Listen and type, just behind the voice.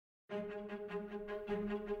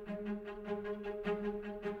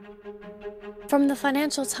From the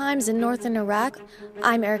Financial Times in northern Iraq,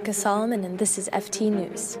 I'm Erica Solomon and this is FT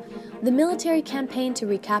News. The military campaign to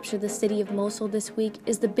recapture the city of Mosul this week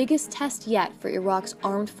is the biggest test yet for Iraq's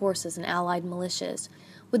armed forces and allied militias.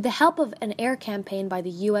 With the help of an air campaign by the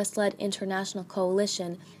U.S.-led international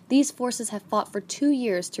coalition, these forces have fought for 2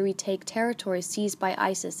 years to retake territory seized by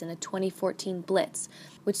ISIS in a 2014 blitz,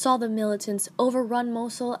 which saw the militants overrun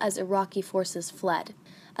Mosul as Iraqi forces fled.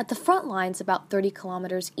 At the front lines, about 30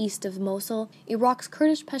 kilometers east of Mosul, Iraq's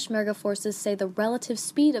Kurdish Peshmerga forces say the relative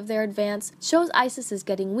speed of their advance shows ISIS is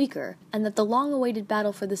getting weaker, and that the long-awaited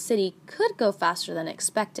battle for the city could go faster than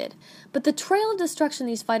expected. But the trail of destruction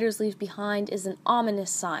these fighters leave behind is an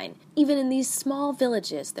ominous sign. Even in these small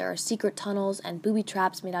villages, there are secret tunnels and booby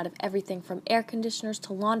traps made out of everything from air conditioners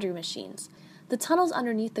to laundry machines. The tunnels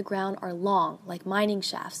underneath the ground are long, like mining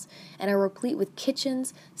shafts, and are replete with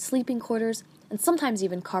kitchens, sleeping quarters, and sometimes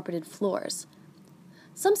even carpeted floors.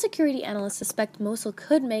 Some security analysts suspect Mosul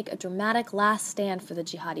could make a dramatic last stand for the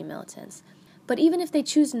jihadi militants. But even if they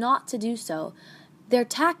choose not to do so, their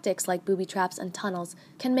tactics like booby traps and tunnels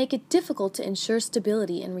can make it difficult to ensure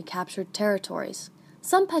stability in recaptured territories.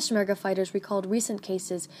 Some Peshmerga fighters recalled recent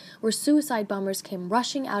cases where suicide bombers came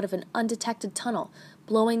rushing out of an undetected tunnel,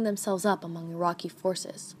 blowing themselves up among Iraqi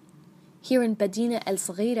forces. Here in Badina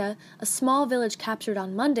el-Saghira, a small village captured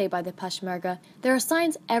on Monday by the Peshmerga, there are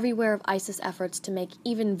signs everywhere of ISIS efforts to make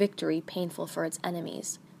even victory painful for its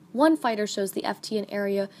enemies. One fighter shows the FT an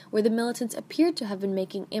area where the militants appeared to have been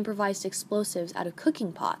making improvised explosives out of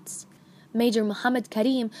cooking pots. Major Mohammed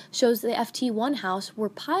Karim shows the FT one house where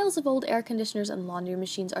piles of old air conditioners and laundry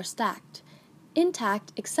machines are stacked,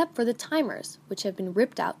 intact except for the timers, which have been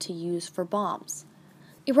ripped out to use for bombs.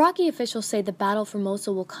 Iraqi officials say the battle for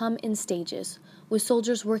Mosul will come in stages, with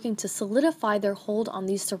soldiers working to solidify their hold on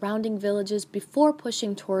these surrounding villages before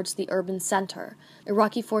pushing towards the urban center.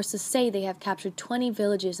 Iraqi forces say they have captured 20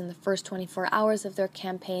 villages in the first 24 hours of their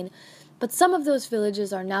campaign, but some of those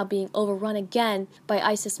villages are now being overrun again by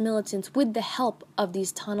ISIS militants with the help of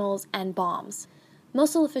these tunnels and bombs.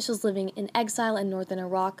 Mosul officials living in exile in northern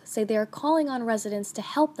Iraq say they are calling on residents to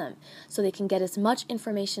help them so they can get as much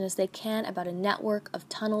information as they can about a network of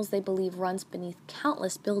tunnels they believe runs beneath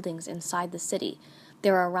countless buildings inside the city.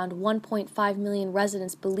 There are around 1.5 million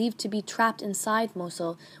residents believed to be trapped inside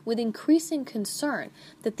Mosul, with increasing concern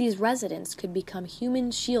that these residents could become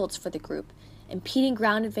human shields for the group, impeding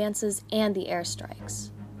ground advances and the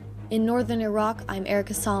airstrikes. In northern Iraq, I'm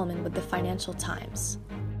Erica Solomon with the Financial Times.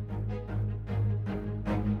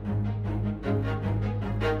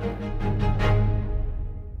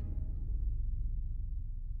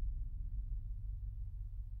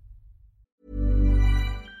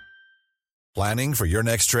 Planning for your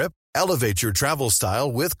next trip? Elevate your travel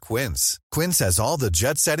style with Quince. Quince has all the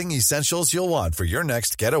jet-setting essentials you'll want for your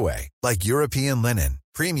next getaway, like European linen,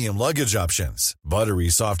 premium luggage options, buttery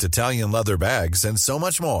soft Italian leather bags, and so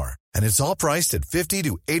much more. And it's all priced at 50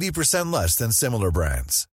 to 80% less than similar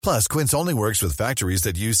brands. Plus, Quince only works with factories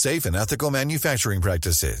that use safe and ethical manufacturing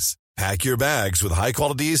practices. Pack your bags with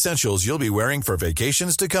high-quality essentials you'll be wearing for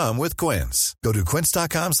vacations to come with Quince. Go to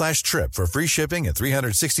quince.com/trip for free shipping and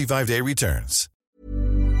 365-day returns.